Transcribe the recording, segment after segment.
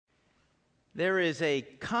There is a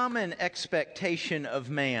common expectation of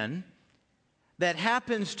man that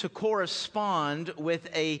happens to correspond with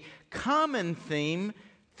a common theme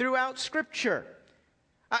throughout Scripture.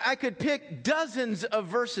 I could pick dozens of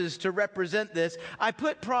verses to represent this. I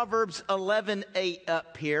put Proverbs 11:8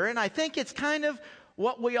 up here, and I think it's kind of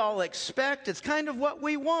what we all expect. It's kind of what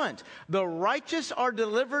we want. The righteous are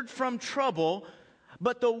delivered from trouble,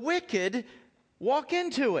 but the wicked walk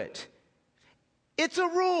into it. It's a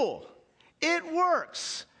rule. It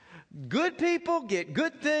works. Good people get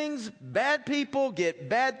good things. Bad people get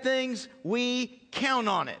bad things. We count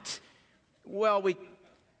on it. Well, we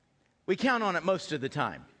count on it most of the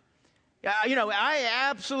time. I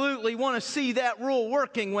absolutely want to see that rule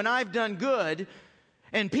working when I've done good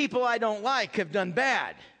and people I don't like have done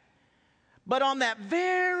bad. But on that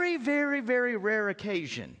very, very, very rare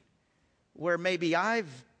occasion where maybe I've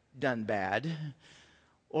done bad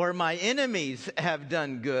or my enemies have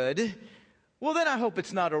done good, well, then I hope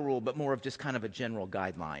it's not a rule, but more of just kind of a general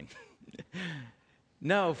guideline.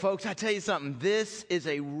 No, folks, I tell you something. This is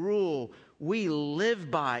a rule we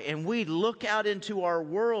live by, and we look out into our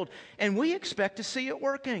world, and we expect to see it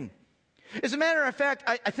working. As a matter of fact,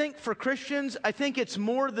 I think for Christians, I think it's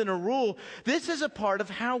more than a rule. This is a part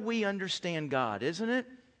of how we understand God, isn't it?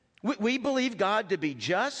 We believe God to be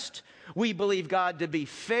just. We believe God to be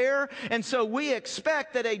fair. And so we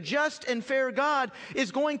expect that a just and fair God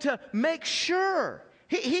is going to make sure,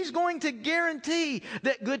 He's going to guarantee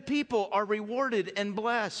that good people are rewarded and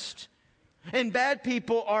blessed, and bad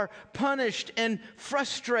people are punished and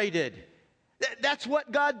frustrated. That's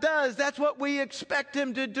what God does. That's what we expect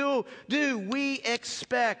Him to do. We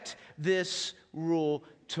expect this rule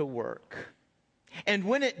to work. And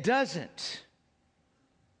when it doesn't,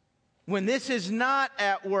 when this is not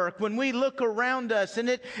at work, when we look around us and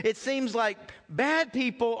it seems like bad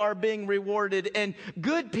people are being rewarded and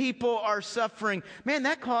good people are suffering, man,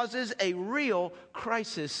 that causes a real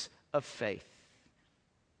crisis of faith.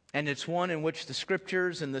 And it's one in which the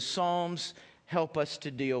Scriptures and the Psalms help us to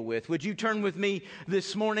deal with. Would you turn with me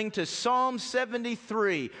this morning to Psalm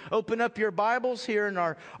 73? Open up your Bibles here in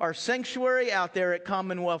our sanctuary out there at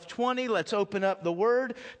Commonwealth 20. Let's open up the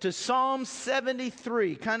Word to Psalm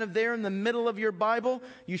 73. Kind of there in the middle of your Bible,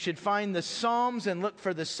 you should find the Psalms and look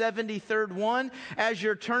for the 73rd one. As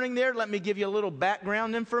you're turning there, let me give you a little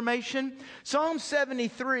background information. Psalm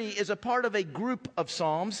 73 is a part of a group of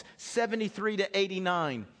Psalms, 73 to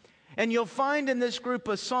 89. And you'll find in this group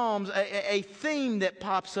of Psalms a theme that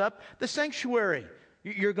pops up, the sanctuary.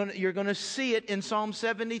 You're going to see it in Psalm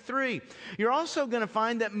 73. You're also going to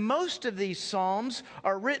find that most of these Psalms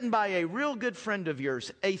are written by a real good friend of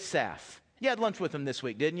yours, Asaph. You had lunch with him this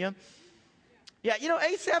week, didn't you? Yeah,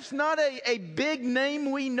 Asaph's not a big name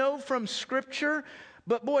we know from Scripture,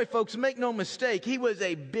 but boy, folks, make no mistake, he was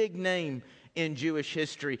a big name in Jewish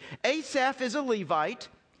history. Asaph is a Levite.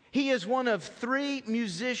 He is one of 3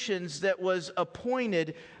 musicians that was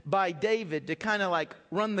appointed by David to kind of like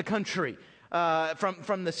run the country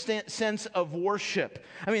from the sense of worship.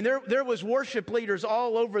 I mean, there was worship leaders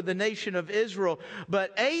all over the nation of Israel,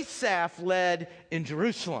 but Asaph led in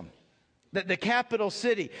Jerusalem, the capital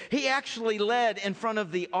city. He actually led in front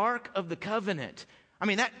of the Ark of the Covenant. I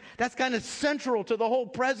mean, that's kind of central to the whole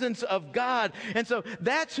presence of God. And so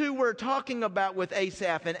that's who we're talking about with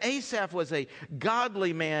Asaph. And Asaph was a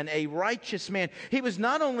godly man, a righteous man. He was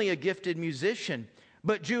not only a gifted musician,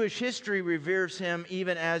 but Jewish history reveres him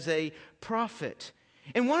even as a prophet.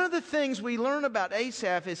 And one of the things we learn about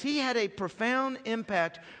Asaph is he had a profound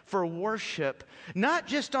impact for worship, not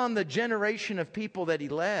just on the generation of people that he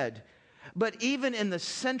led, but even in the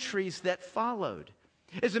centuries that followed.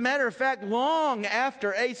 As a matter of fact, long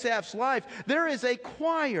after Asaph's life, there is a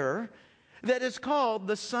choir that is called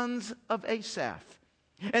the Sons of Asaph.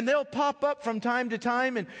 And they'll pop up from time to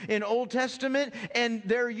time in Old Testament, and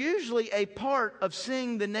they're usually a part of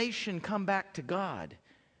seeing the nation come back to God.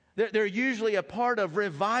 They're usually a part of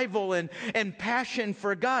revival and passion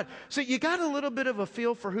for God. So you got a little bit of a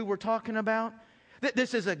feel for who we're talking about?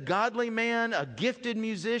 This is a godly man, a gifted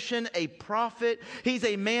musician, a prophet. He's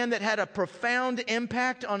a man that had a profound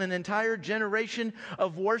impact on an entire generation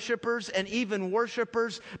of worshipers and even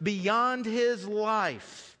worshipers beyond his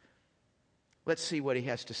life. Let's see what he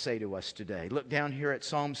has to say to us today. Look down here at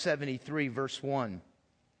Psalm 73, verse 1.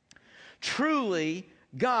 Truly,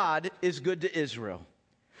 God is good to Israel,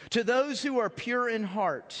 to those who are pure in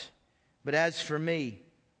heart. But as for me,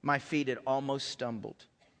 my feet had almost stumbled.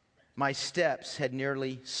 My steps had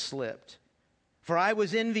nearly slipped. For I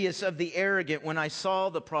was envious of the arrogant when I saw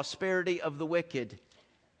the prosperity of the wicked.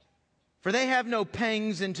 For they have no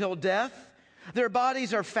pangs until death. Their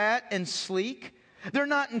bodies are fat and sleek. They're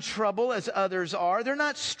not in trouble as others are. They're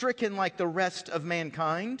not stricken like the rest of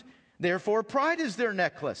mankind. Therefore, pride is their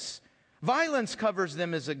necklace. Violence covers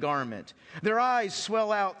them as a garment. Their eyes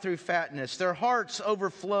swell out through fatness. Their hearts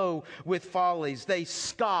overflow with follies. They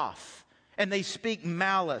scoff and they speak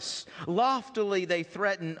malice. Loftily they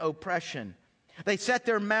threaten oppression. They set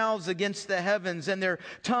their mouths against the heavens, and their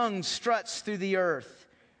tongue struts through the earth.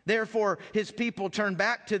 Therefore his people turn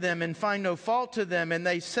back to them and find no fault to them, and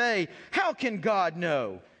they say, how can God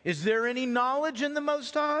know? Is there any knowledge in the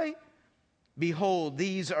Most High? Behold,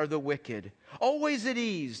 these are the wicked. Always at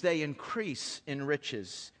ease, they increase in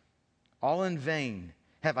riches. All in vain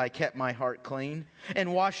have I kept my heart clean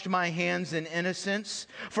and washed my hands in innocence.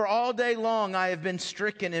 For all day long I have been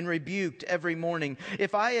stricken and rebuked every morning.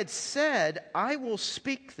 If I had said, I will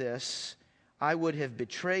speak this, I would have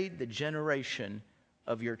betrayed the generation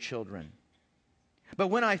of your children. But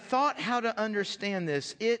when I thought how to understand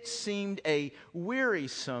this, it seemed a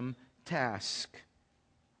wearisome task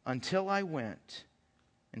until I went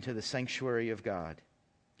into the sanctuary of God.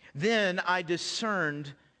 Then I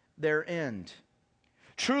discerned their end.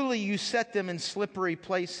 Truly you set them in slippery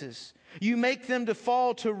places. You make them to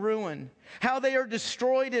fall to ruin. How they are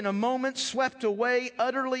destroyed in a moment, swept away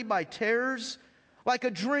utterly by terrors. Like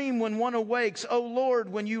a dream when one awakes, O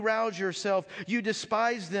Lord, when you rouse yourself, you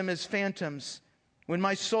despise them as phantoms. When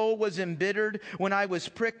my soul was embittered, when I was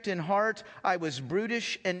pricked in heart, I was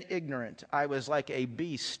brutish and ignorant. I was like a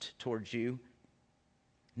beast towards you.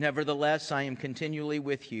 Nevertheless, I am continually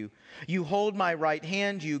with you. You hold my right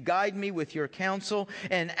hand, you guide me with your counsel,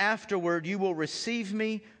 and afterward you will receive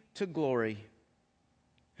me to glory.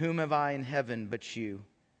 Whom have I in heaven but you?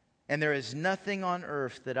 And there is nothing on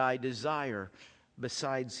earth that I desire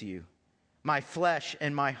besides you. My flesh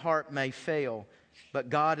and my heart may fail, but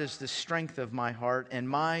God is the strength of my heart and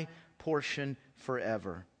my portion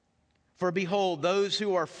forever. For behold, those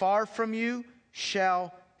who are far from you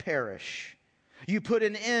shall perish. You put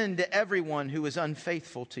an end to everyone who is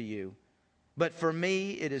unfaithful to you. But for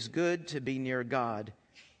me it is good to be near God.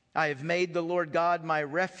 I have made the Lord God my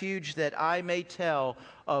refuge, that I may tell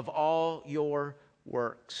of all your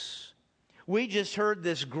works. We just heard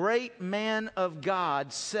this great man of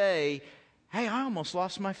God say, hey, I almost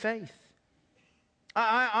lost my faith.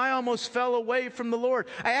 I almost fell away from the Lord.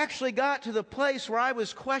 I actually got to the place where I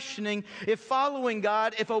was questioning if following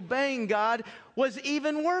God, if obeying God was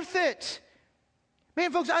even worth it.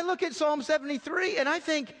 Man, folks, I look at Psalm 73 and I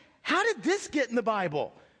think, how did this get in the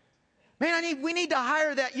Bible? Man, we need to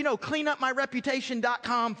hire that,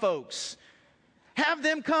 cleanupmyreputation.com folks. Have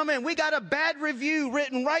them come in. We got a bad review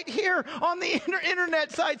written right here on the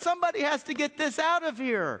internet site. Somebody has to get this out of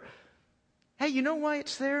here. Hey, you know why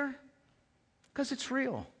it's there? Because it's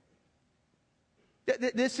real.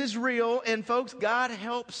 This is real, and folks, God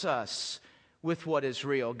helps us with what is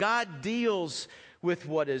real. God deals with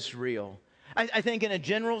what is real. I think in a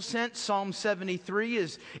general sense, Psalm 73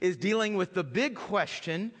 is dealing with the big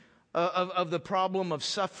question of the problem of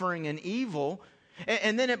suffering and evil.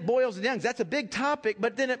 And then it boils it down, because that's a big topic,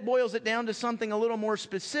 but then it boils it down to something a little more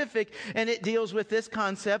specific, and it deals with this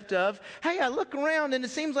concept of, hey, I look around and it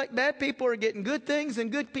seems like bad people are getting good things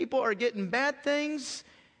and good people are getting bad things,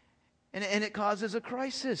 and it causes a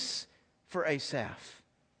crisis for Asaph.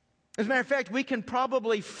 As a matter of fact, we can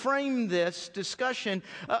probably frame this discussion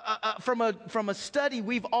from a study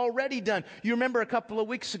we've already done. You remember a couple of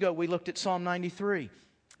weeks ago we looked at Psalm 93.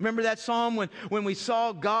 Remember that psalm when we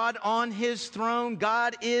saw God on his throne,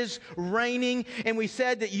 God is reigning, and we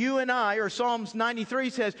said that you and I, or Psalms 93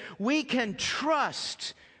 says, we can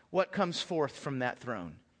trust what comes forth from that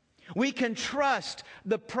throne. We can trust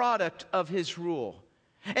the product of his rule.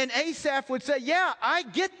 And Asaph would say, yeah, I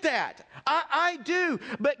get that. I do.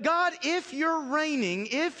 But God, if you're reigning,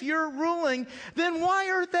 if you're ruling, then why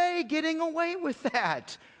are they getting away with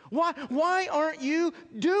that? Why aren't you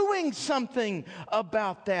doing something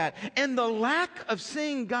about that? And the lack of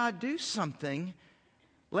seeing God do something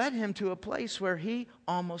led him to a place where he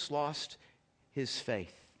almost lost his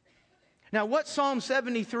faith. Now, what Psalm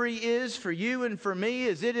 73 is for you and for me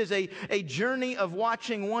is it is a journey of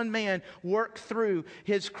watching one man work through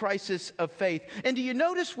his crisis of faith. And do you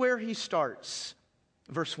notice where he starts?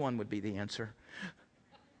 Verse 1 would be the answer.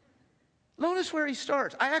 Notice where he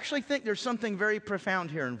starts. I actually think there's something very profound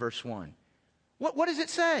here in verse 1. What does it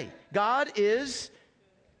say? God is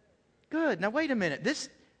good. Now, wait a minute. This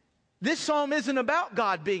psalm isn't about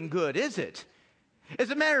God being good, is it? As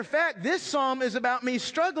a matter of fact, this psalm is about me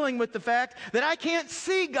struggling with the fact that I can't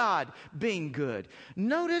see God being good.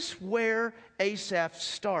 Notice where Asaph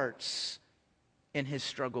starts in his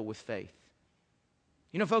struggle with faith.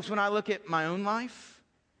 You know, folks, when I look at my own life,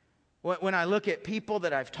 When I look at people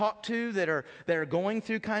that I've talked to that are going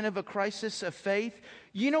through kind of a crisis of faith,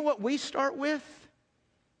 you know what we start with?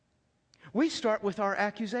 We start with our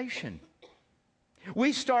accusation.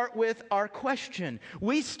 We start with our question.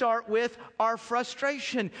 We start with our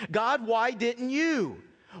frustration. God, why didn't you?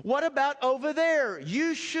 What about over there?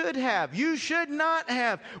 You should have. You should not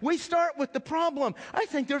have. We start with the problem. I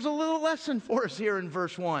think there's a little lesson for us here in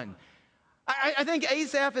verse 1. I think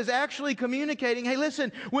Asaph is actually communicating, hey,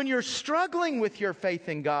 listen, when you're struggling with your faith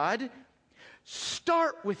in God,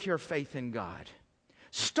 start with your faith in God.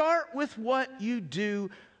 Start with what you do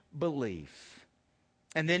believe.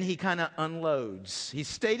 And then he kind of unloads. He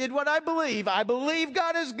stated what I believe. I believe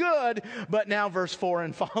God is good. But now verse 4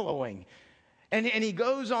 and following. And he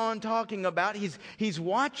goes on talking about he's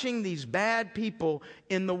watching these bad people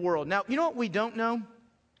in the world. Now, you know what we don't know?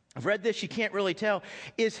 I've read this, you can't really tell.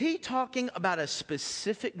 Is he talking about a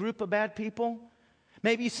specific group of bad people?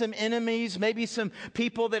 Maybe some enemies, maybe some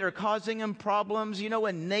people that are causing him problems, you know,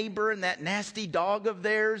 a neighbor and that nasty dog of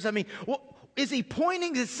theirs. I mean, is he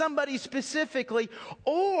pointing to somebody specifically,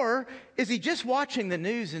 or is he just watching the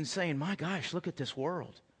news and saying, my gosh, look at this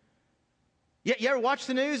world? You ever watch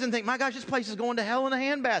the news and think, my gosh, this place is going to hell in a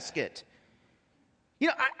handbasket? You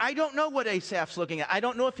know, I don't know what Asaph's looking at. I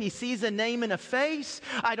don't know if he sees a name and a face.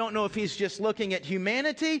 I don't know if he's just looking at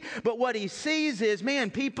humanity. But what he sees is, man,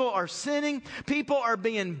 people are sinning. People are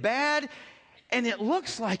being bad. And it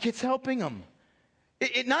looks like it's helping them.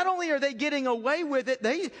 Not only are they getting away with it,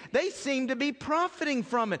 they seem to be profiting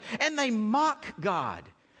from it. And they mock God.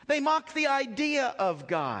 They mock the idea of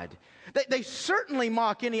God. They certainly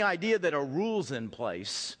mock any idea that a rule's in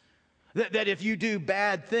place. That if you do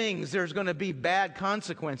bad things, there's going to be bad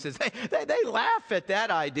consequences. They laugh at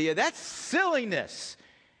that idea. That's silliness.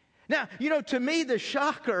 Now, you know, to me, the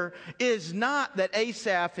shocker is not that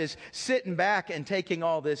Asaph is sitting back and taking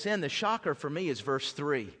all this in. The shocker for me is verse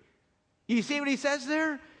 3. You see what he says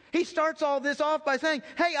there? He starts all this off by saying,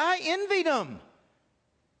 hey, I envied them.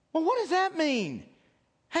 Well, what does that mean?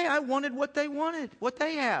 Hey, I wanted what they wanted, what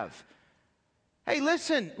they have. Hey,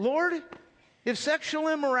 listen, Lord, if sexual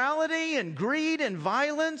immorality and greed and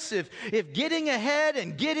violence, if getting ahead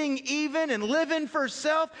and getting even and living for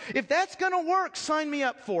self, if that's going to work, sign me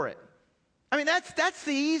up for it. I mean, that's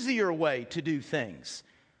the easier way to do things.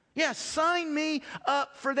 Yeah, sign me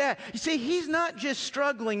up for that. You see, he's not just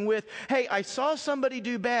struggling with, hey, I saw somebody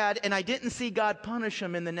do bad and I didn't see God punish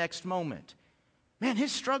them in the next moment. Man,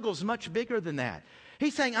 his struggle's much bigger than that.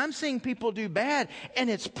 He's saying, I'm seeing people do bad and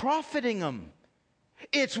it's profiting them.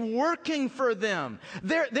 It's working for them.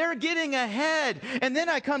 They're getting ahead. And then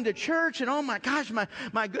I come to church and oh my gosh,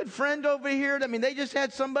 my good friend over here, I mean, they just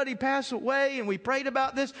had somebody pass away and we prayed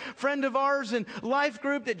about this friend of ours in life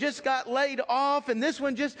group that just got laid off and this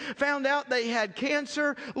one just found out they had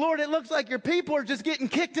cancer. Lord, it looks like your people are just getting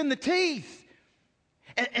kicked in the teeth.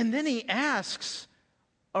 And then he asks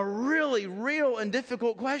a really real and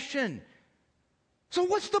difficult question. So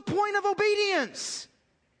what's the point of obedience?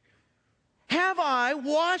 Have I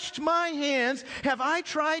washed my hands? Have I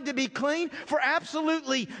tried to be clean for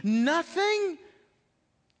absolutely nothing?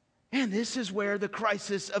 And this is where the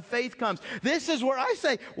crisis of faith comes. This is where I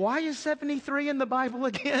say, why is 73 in the Bible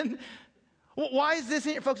again? Why is this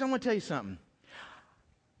in here? Folks, I'm going to tell you something.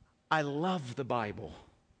 I love the Bible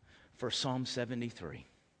for Psalm 73.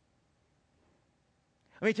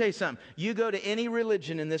 Let me tell you something. You go to any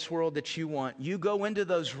religion in this world that you want, you go into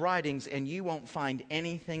those writings and you won't find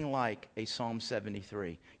anything like a Psalm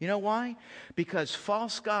 73. You know why? Because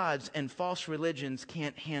false gods and false religions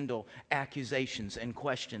can't handle accusations and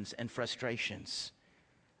questions and frustrations.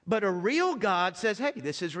 But a real God says, hey,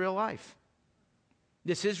 this is real life.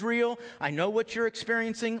 This is real. I know what you're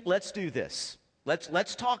experiencing. Let's do this.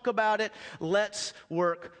 Let's talk about it. Let's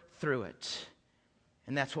work through it.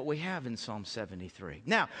 And that's what we have in Psalm 73.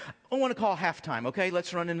 Now, I want to call halftime, okay?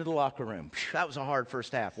 Let's run into the locker room. That was a hard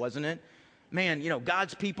first half, wasn't it? Man, you know,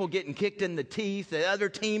 God's people getting kicked in the teeth. The other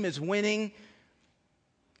team is winning.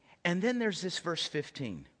 And then there's this verse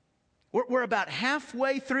 15. We're about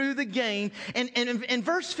halfway through the game. And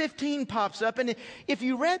verse 15 pops up. And if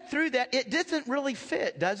you read through that, it doesn't really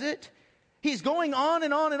fit, does it? He's going on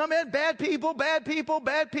and on and on. Man, bad people, bad people,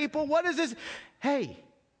 bad people. What is this? Hey.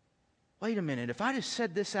 Wait a minute, if I'd have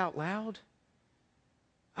said this out loud,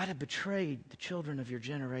 I'd have betrayed the children of your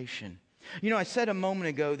generation. You know, I said a moment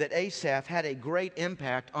ago that Asaph had a great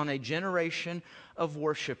impact on a generation of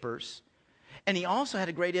worshipers. And he also had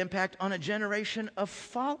a great impact on a generation of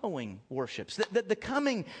following worships, the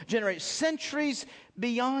coming generation, centuries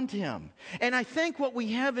beyond him. And I think what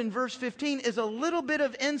we have in verse 15 is a little bit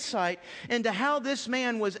of insight into how this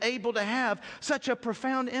man was able to have such a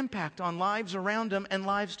profound impact on lives around him and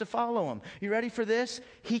lives to follow him. You ready for this?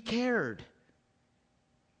 He cared.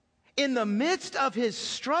 In the midst of his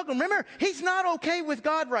struggle, remember, he's not okay with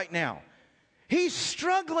God right now. He's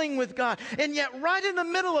struggling with God. And yet right in the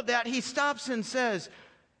middle of that, he stops and says,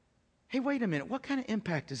 hey, wait a minute. What kind of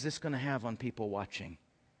impact is this going to have on people watching?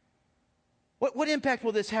 What impact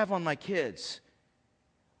will this have on my kids?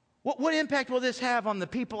 What impact will this have on the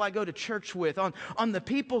people I go to church with, on the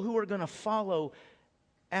people who are going to follow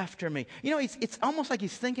after me? You know, it's almost like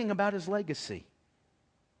he's thinking about his legacy.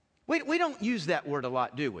 We don't use that word a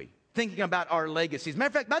lot, do we? Thinking about our legacies. Matter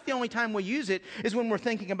of fact, about the only time we use it is when we're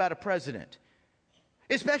thinking about a president.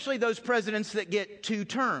 Especially those presidents that get 2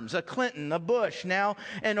 terms, a Clinton, a Bush, now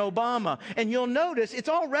an Obama. And you'll notice it's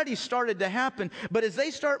already started to happen, but as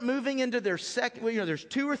they start moving into their second, there's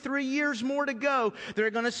 2 or 3 years more to go,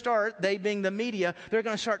 they're going to start, they being the media, they're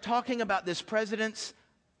going to start talking about this president's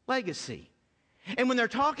legacy. And when they're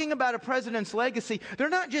talking about a president's legacy, they're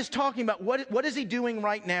not just talking about what is he doing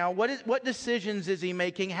right now, what decisions is he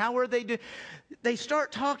making, how are they doing. They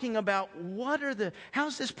start talking about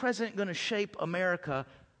how's this president going to shape America,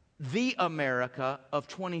 the America of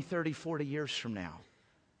 20, 30, 40 years from now.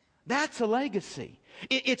 That's a legacy.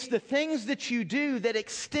 It's the things that you do that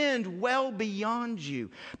extend well beyond you.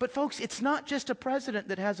 But folks, it's not just a president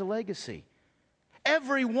that has a legacy.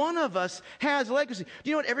 Every one of us has a legacy. Do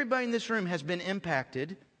you know what? Everybody in this room has been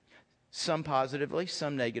impacted, some positively,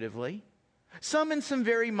 some negatively, some in some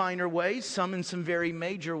very minor ways, some in some very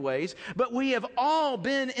major ways. But we have all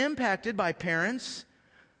been impacted by parents,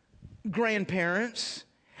 grandparents,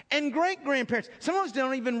 and great-grandparents. Some of us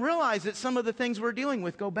don't even realize that some of the things we're dealing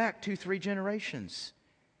with go back 2, 3 generations.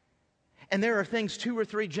 And there are things 2 or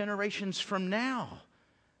 3 generations from now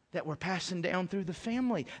that we're passing down through the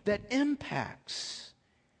family that impacts.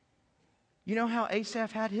 You know how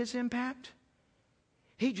Asaph had his impact?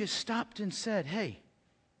 He just stopped and said, hey,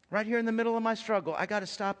 right here in the middle of my struggle, I got to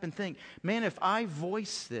stop and think, man, if I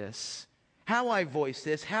voice this, how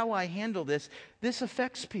I handle this, this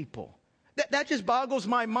affects people. That just boggles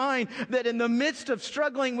my mind that in the midst of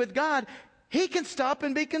struggling with God, he can stop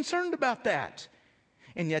and be concerned about that.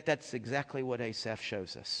 And yet that's exactly what Asaph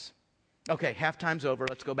shows us. Okay, halftime's over.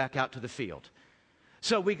 Let's go back out to the field.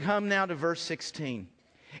 So we come now to verse 16.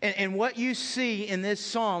 And what you see in this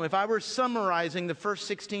psalm, if I were summarizing the first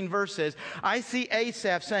 16 verses, I see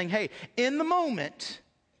Asaph saying, hey, in the moment,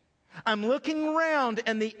 I'm looking around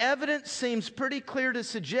and the evidence seems pretty clear to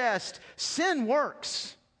suggest sin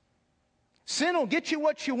works. Sin will get you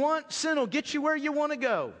what you want. Sin will get you where you want to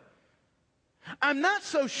go. I'm not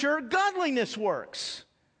so sure godliness works.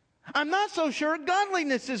 I'm not so sure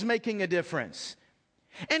godliness is making a difference.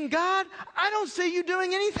 And God, I don't see you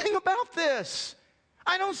doing anything about this.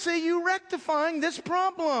 I don't see you rectifying this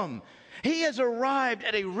problem. He has arrived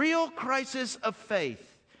at a real crisis of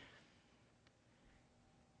faith.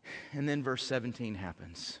 And then verse 17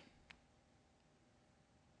 happens.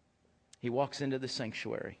 He walks into the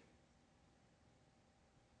sanctuary.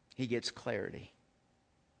 He gets clarity.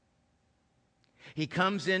 He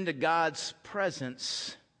comes into God's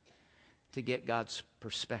presence to get God's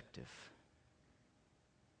perspective.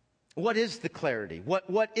 What is the clarity?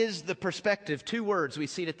 What is the perspective? 2 words we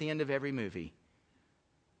see it at the end of every movie.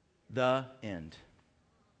 The end.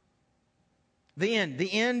 The end.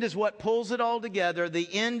 The end is what pulls it all together. The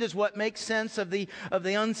end is what makes sense of the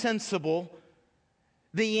unsensible.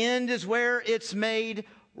 The end is where it's made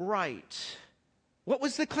right. What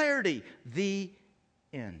was the clarity? The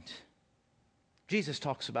end. Jesus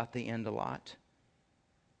talks about the end a lot.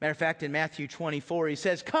 Matter of fact, in Matthew 24, he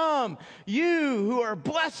says, come, you who are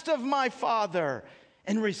blessed of my Father,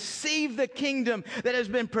 and receive the kingdom that has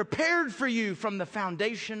been prepared for you from the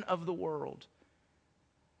foundation of the world.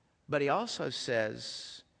 But he also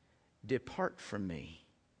says, depart from me,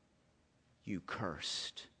 you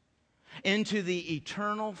cursed, into the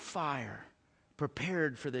eternal fire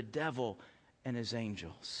prepared for the devil and his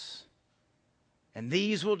angels. And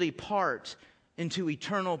these will depart into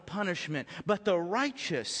eternal punishment, but the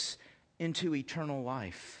righteous into eternal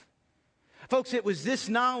life. Folks, it was this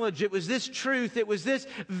knowledge, it was this truth, it was this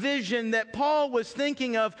vision that Paul was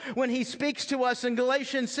thinking of when he speaks to us in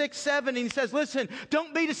Galatians 6:7. And he says, listen,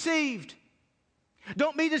 don't be deceived.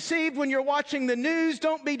 Don't be deceived when you're watching the news.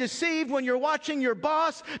 Don't be deceived when you're watching your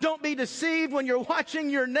boss. Don't be deceived when you're watching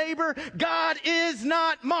your neighbor. God is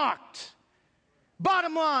not mocked.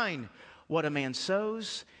 Bottom line, what a man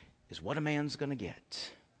sows is what a man's going to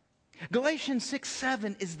get. Galatians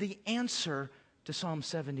 6:7 is the answer to Psalm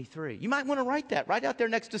 73. You might want to write that right out there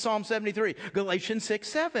next to Psalm 73. Galatians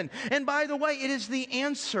 6:7. And by the way, it is the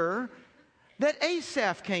answer that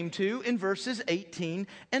Asaph came to in verses 18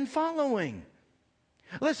 and following.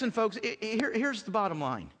 Listen, folks, here's the bottom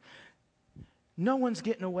line. No one's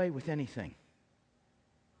getting away with anything.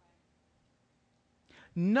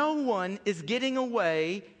 No one is getting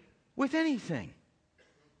away with anything.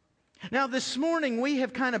 Now, this morning, we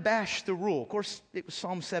have kind of bashed the rule. Of course, it was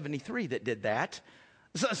Psalm 73 that did that.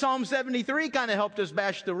 Psalm 73 kind of helped us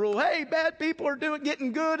bash the rule. Hey, bad people are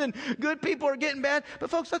getting good, and good people are getting bad. But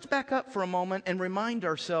folks, let's back up for a moment and remind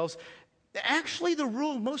ourselves, actually, the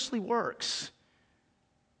rule mostly works.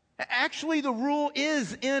 Actually, the rule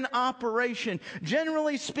is in operation.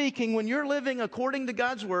 Generally speaking, when you're living according to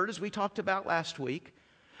God's Word, as we talked about last week,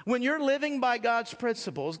 when you're living by God's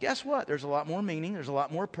principles, guess what? There's a lot more meaning. There's a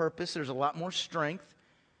lot more purpose. There's a lot more strength.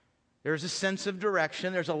 There's a sense of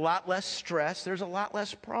direction. There's a lot less stress. There's a lot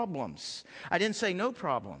less problems. I didn't say no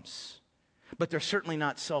problems, but they're certainly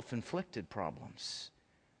not self-inflicted problems.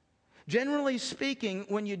 Generally speaking,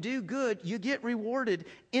 when you do good, you get rewarded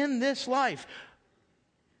in this life,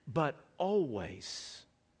 but always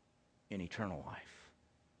in eternal life.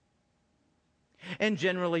 And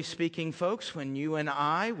generally speaking, folks, when you and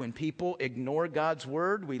I, when people ignore God's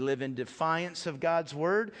Word, we live in defiance of God's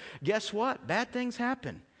Word, guess what? Bad things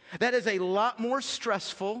happen. That is a lot more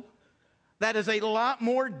stressful. That is a lot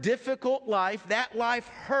more difficult life. That life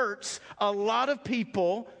hurts a lot of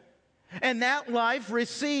people. And that life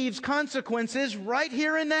receives consequences right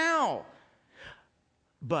here and now.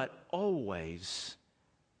 But always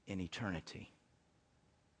in eternity.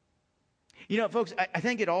 You know, folks, I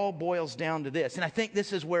think it all boils down to this. And I think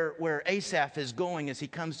this is where Asaph is going as he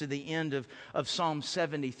comes to the end of Psalm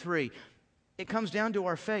 73. It comes down to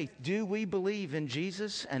our faith. Do we believe in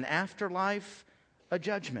Jesus, an afterlife, a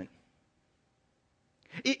judgment?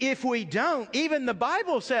 If we don't, even the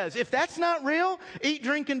Bible says, if that's not real, eat,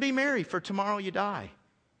 drink, and be merry, for tomorrow you die.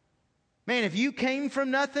 Man, if you came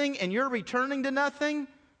from nothing and you're returning to nothing,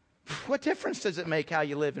 what difference does it make how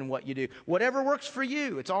you live and what you do? Whatever works for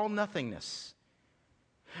you, it's all nothingness.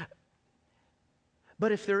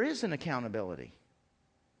 But if there is an accountability,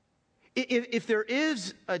 if there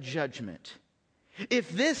is a judgment,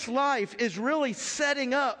 if this life is really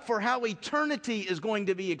setting up for how eternity is going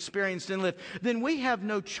to be experienced and lived, then we have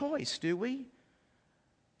no choice, do we?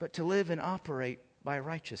 But to live and operate by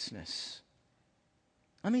righteousness.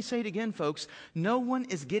 Let me say it again, folks. No one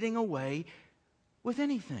is getting away with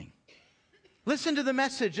anything. Listen to the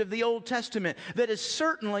message of the Old Testament that is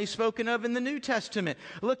certainly spoken of in the New Testament.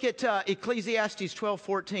 Look at Ecclesiastes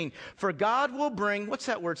 12:14. For God will bring, what's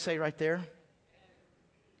that word say right there?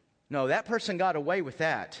 No, that person got away with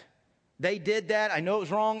that. They did that. I know it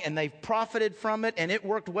was wrong, and they profited from it, and it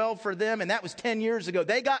worked well for them, and that was 10 years ago.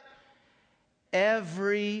 They got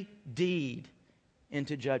every deed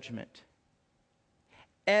into judgment.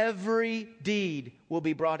 Every deed will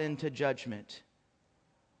be brought into judgment.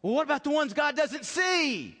 Well, what about the ones God doesn't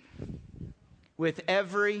see? With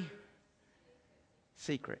every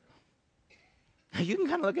secret. You can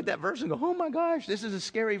kind of look at that verse and go, oh my gosh, this is a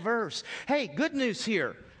scary verse. Hey, good news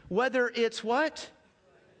here. Whether it's what?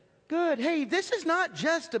 Good. Hey, this is not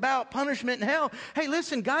just about punishment and hell. Hey,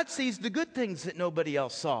 listen, God sees the good things that nobody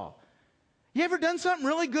else saw. You ever done something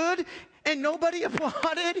really good and nobody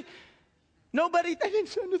applauded? They didn't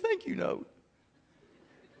send a thank you note.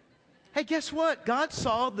 Hey, guess what? God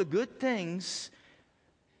saw the good things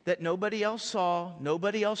that nobody else saw,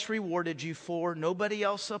 nobody else rewarded you for, nobody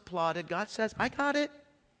else applauded. God says, I got it.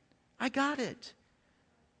 I got it.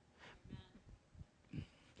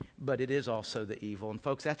 But it is also the evil. And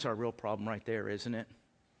folks, that's our real problem right there, isn't it?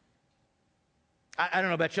 I don't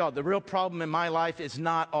know about y'all. The real problem in my life is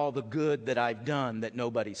not all the good that I've done that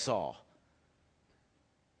nobody saw.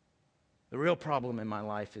 The real problem in my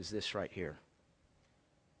life is this right here.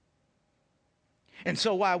 And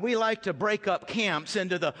so while we like to break up camps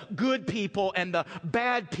into the good people and the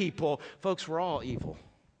bad people, folks, we're all evil.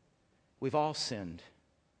 We've all sinned.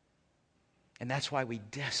 And that's why we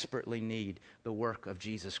desperately need the work of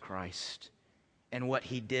Jesus Christ and what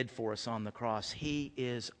He did for us on the cross. He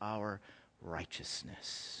is our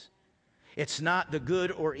righteousness. It's not the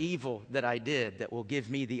good or evil that I did that will give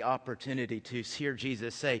me the opportunity to hear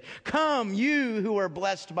Jesus say, come, you who are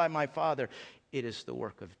blessed by my Father. It is the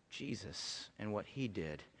work of Jesus and what He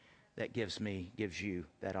did that gives you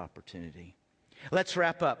that opportunity. Let's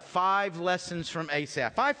wrap up. 5 lessons from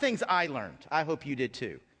Asaph. 5 things I learned. I hope you did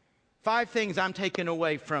too. 5 things I'm taking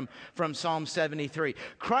away from Psalm 73.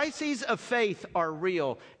 Crises of faith are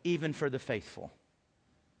real even for the faithful.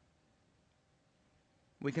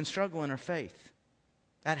 We can struggle in our faith.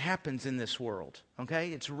 That happens in this world,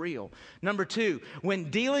 okay? It's real. Number 2,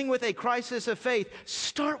 when dealing with a crisis of faith,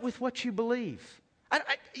 start with what you believe.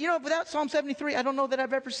 Without Psalm 73, I don't know that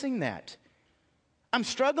I've ever seen that. I'm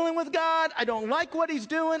struggling with God. I don't like what He's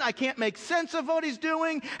doing. I can't make sense of what He's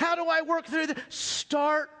doing. How do I work through this?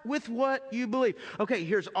 Start with what you believe. Okay,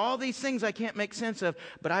 here's all these things I can't make sense of,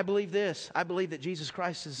 but I believe this. I believe that Jesus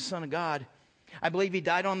Christ is the Son of God. I believe He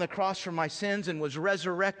died on the cross for my sins and was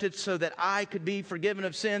resurrected so that I could be forgiven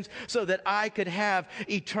of sins, so that I could have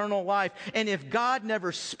eternal life. And if God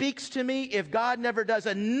never speaks to me, if God never does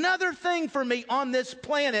another thing for me on this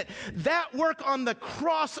planet, that work on the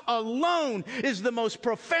cross alone is the most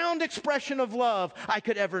profound expression of love I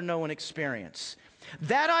could ever know and experience.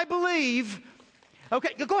 That I believe.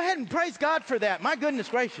 Okay, go ahead and praise God for that. My goodness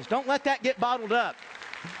gracious, don't let that get bottled up.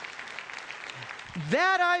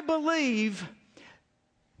 That I believe.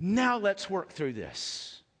 Now let's work through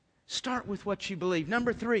this. Start with what you believe.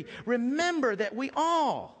 Number 3, remember that we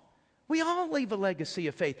all leave a legacy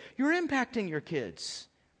of faith. You're impacting your kids.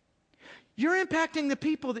 You're impacting the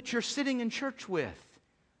people that you're sitting in church with.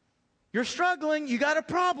 You're struggling. You got a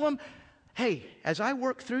problem. Hey, as I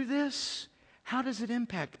work through this, how does it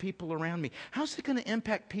impact people around me? How's it going to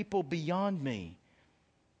impact people beyond me?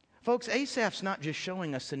 Folks, Asaph's not just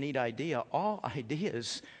showing us a neat idea. All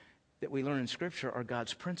ideas that we learn in Scripture are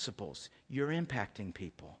God's principles. You're impacting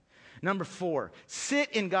people. Number 4, sit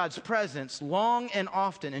in God's presence long and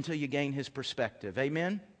often until you gain His perspective.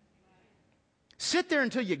 Amen? Sit there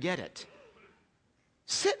until you get it.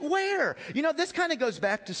 Sit where? This kind of goes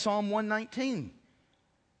back to Psalm 119.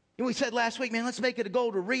 And we said last week, man, let's make it a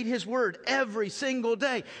goal to read His Word every single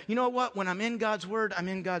day. You know what? When I'm in God's Word, I'm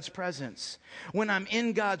in God's presence. When I'm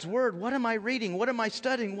in God's Word, what am I reading? What am I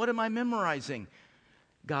studying? What am I memorizing?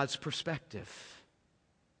 God's perspective.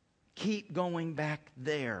 Keep going back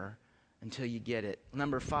there until you get it.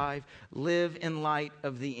 Number 5, live in light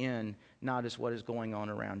of the end, not as what is going on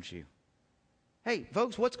around you. Hey,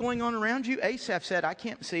 folks, what's going on around you? Asaph said, I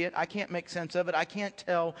can't see it. I can't make sense of it. I can't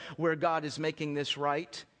tell where God is making this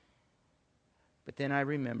right. But then I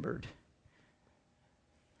remembered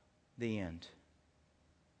the end.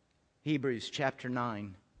 Hebrews chapter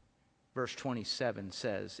 9, verse 27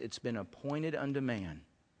 says, it's been appointed unto man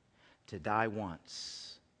to die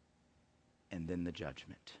once, and then the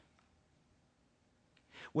judgment.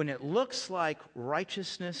 When it looks like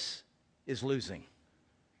righteousness is losing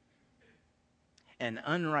and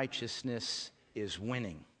unrighteousness is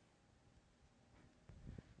winning,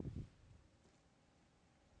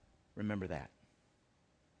 remember that.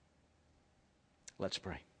 Let's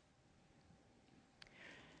pray.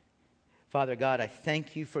 Father God, I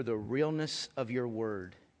thank You for the realness of Your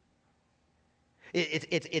Word.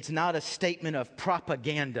 It's not a statement of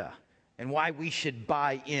propaganda and why we should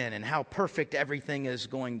buy in and how perfect everything is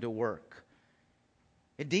going to work.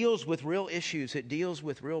 It deals with real issues. It deals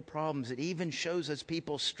with real problems. It even shows us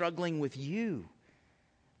people struggling with You.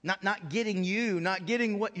 Not getting You, not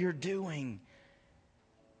getting what You're doing.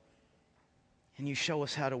 And You show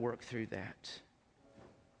us how to work through that.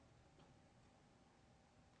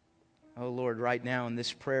 Oh, Lord, right now in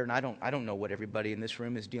this prayer, and I don't know what everybody in this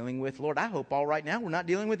room is dealing with. Lord, I hope all right now we're not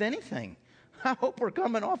dealing with anything. I hope we're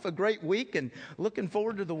coming off a great week and looking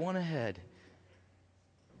forward to the one ahead.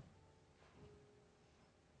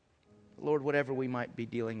 Lord, whatever we might be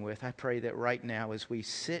dealing with, I pray that right now as we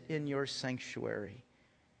sit in Your sanctuary,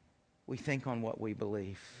 we think on what we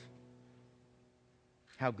believe.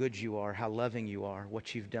 How good You are, how loving You are,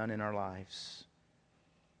 what You've done in our lives.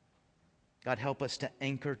 God, help us to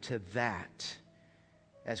anchor to that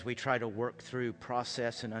as we try to work through,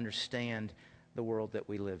 process, and understand the world that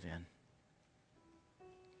we live in.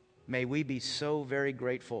 May we be so very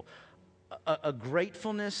grateful. A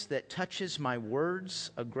gratefulness that touches my words,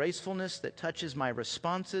 a gracefulness that touches my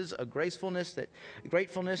responses, a gratefulness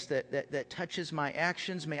that touches my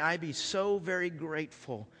actions. May I be so very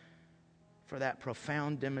grateful for that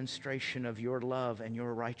profound demonstration of Your love and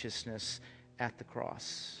Your righteousness at the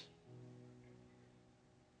cross.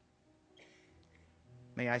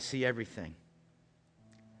 May I see everything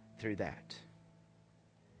through that.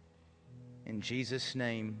 In Jesus'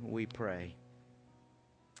 name we pray.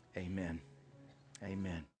 Amen.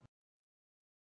 Amen.